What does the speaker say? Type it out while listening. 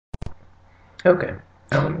Okay,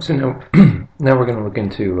 so now, now we're going to look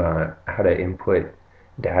into how to input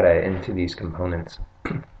data into these components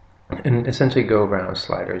and essentially go over how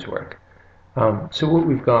sliders work. So what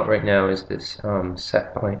we've got right now is this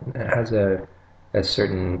set plane that has a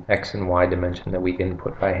certain x and y dimension that we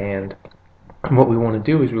input by hand. And what we want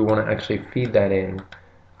to do is we want to actually feed that in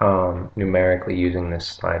numerically using this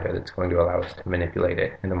slider that's going to allow us to manipulate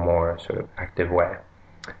it in a more sort of active way.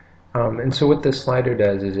 And so what this slider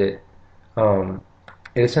does is it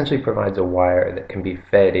essentially provides a wire that can be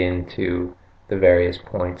fed into the various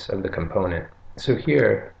points of the component. So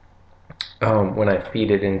here, when I feed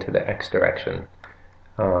it into the x direction,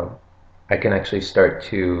 I can actually start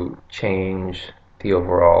to change the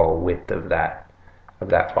overall width of that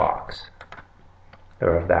box,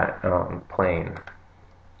 or of that plane.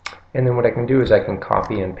 And then what I can do is I can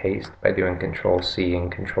copy and paste by doing Control C and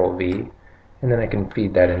Control V, and then I can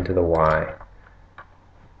feed that into the Y.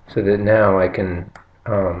 So that now I can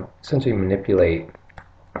essentially manipulate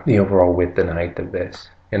the overall width and height of this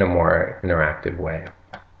in a more interactive way.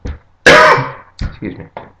 Excuse me.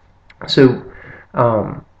 So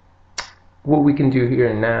what we can do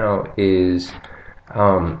here now is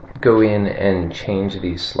go in and change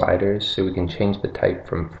these sliders. So we can change the type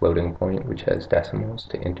from floating point, which has decimals,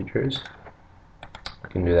 to integers. We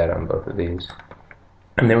can do that on both of these.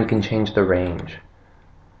 And then we can change the range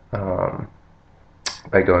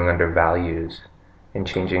by going under values and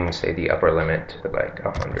changing, say, the upper limit to like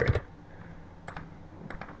 100.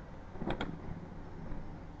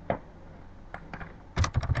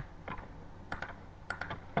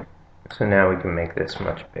 So now we can make this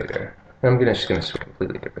much bigger. I'm just going to switch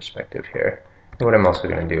completely to perspective here. And what I'm also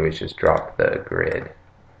going to do is just drop the grid,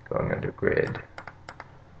 going under grid,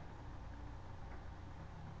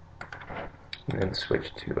 and then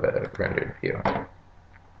switch to a rendered view.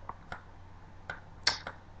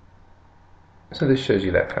 So this shows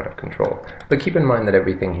you that kind of control. But keep in mind that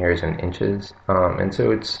everything here is in inches, and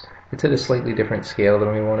so it's at a slightly different scale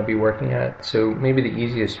than we want to be working at. So maybe the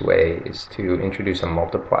easiest way is to introduce a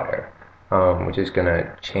multiplier, which is going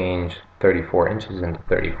to change 34 inches into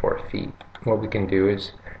 34 feet. What we can do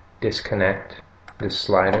is disconnect this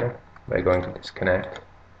slider by going to disconnect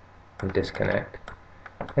and disconnect.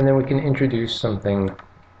 And then we can introduce something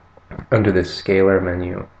under this scalar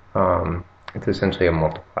menu. It's essentially a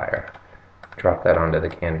multiplier. Drop that onto the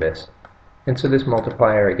canvas. And so this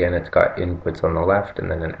multiplier, again, it's got inputs on the left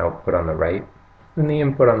and then an output on the right. And the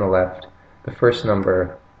input on the left, the first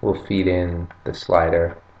number will feed in the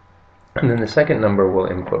slider, and then the second number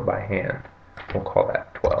we'll input by hand. We'll call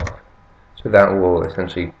that 12. So that will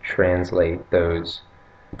essentially translate those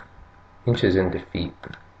inches into feet.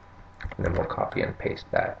 And then we'll copy and paste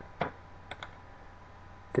that.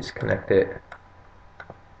 Disconnect it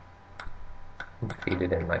and feed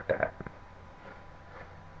it in like that.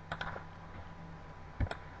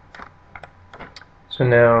 So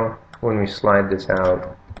now when we slide this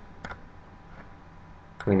out,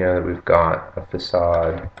 we know that we've got a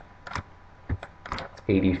facade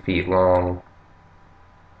 80 feet long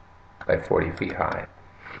by 40 feet high.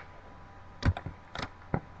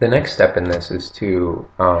 The next step in this is to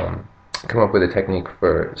come up with a technique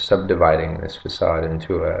for subdividing this facade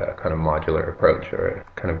into a kind of modular approach, or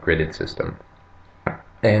a kind of gridded system.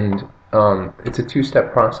 And it's a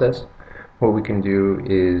two-step process. What we can do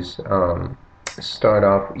is start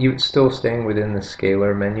off, still staying within the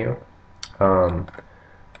scalar menu.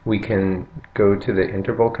 We can go to the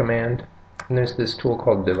interval command, and there's this tool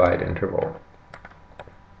called divide interval.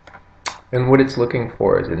 And what it's looking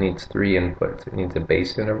for is it needs 3 inputs. It needs a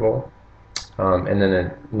base interval, and then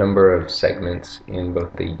a number of segments in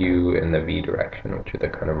both the U and the V direction, which are the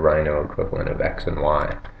kind of rhino equivalent of X and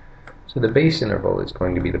Y. So the base interval is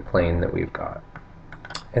going to be the plane that we've got.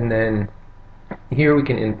 And then here we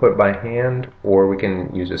can input by hand, or we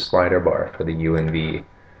can use a slider bar for the U and V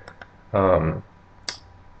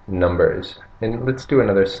numbers. And let's do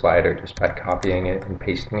another slider just by copying it and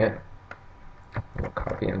pasting it. We'll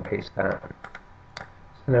copy and paste that.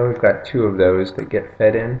 So now we've got 2 of those that get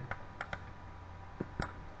fed in.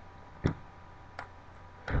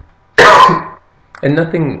 And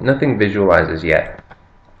nothing visualizes yet.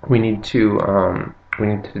 We need to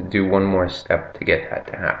do one more step to get that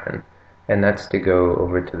to happen, and that's to go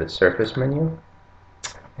over to the surface menu,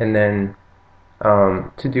 and then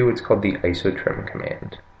to do what's called the isotrim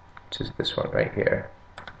command, which is this one right here.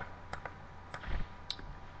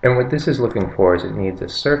 And what this is looking for is it needs a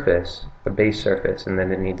surface, a base surface, and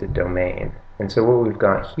then it needs a domain. And so what we've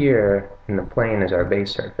got here in the plane is our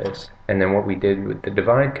base surface, and then what we did with the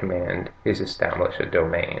divide command is establish a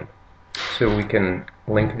domain. So we can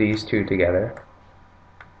link these two together.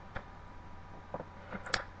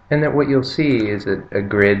 And that what you'll see is that a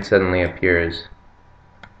grid suddenly appears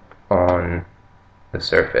on the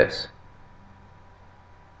surface.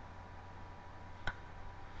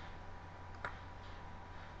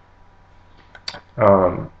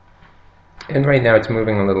 And right now it's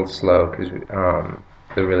moving a little slow because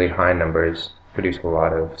the really high numbers produce a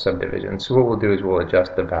lot of subdivisions. So what we'll do is we'll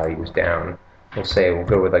adjust the values down. We'll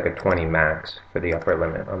go with like a 20 max for the upper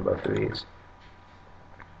limit on both of these.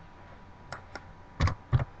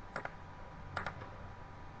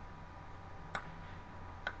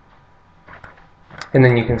 And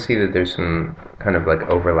then you can see that there's some kind of like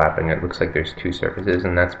overlapping. It looks like there's two surfaces,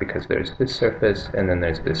 and that's because there's this surface and then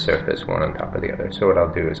there's this surface, one on top of the other. So what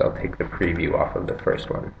I'll do is I'll take the preview off of the first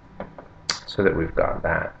one so that we've got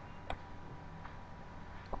that.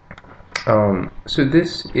 So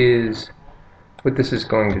this is what this is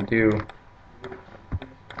going to do.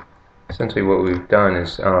 Essentially what we've done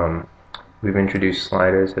is we've introduced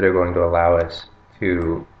sliders that are going to allow us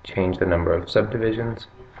to change the number of subdivisions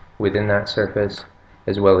within that surface,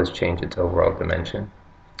 as well as change its overall dimension.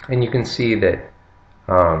 And you can see that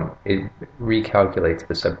it recalculates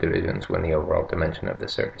the subdivisions when the overall dimension of the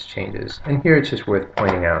surface changes. And here it's just worth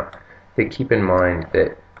pointing out that keep in mind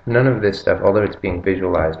that none of this stuff, although it's being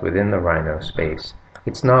visualized within the Rhino space,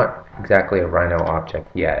 it's not exactly a Rhino object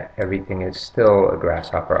yet. Everything is still a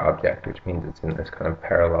Grasshopper object, which means it's in this kind of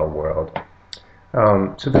parallel world.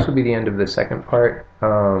 So this will be the end of the second part.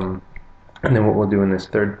 And then what we'll do in this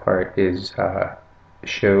third part is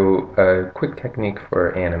show a quick technique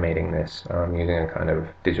for animating this using a kind of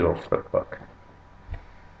digital flipbook.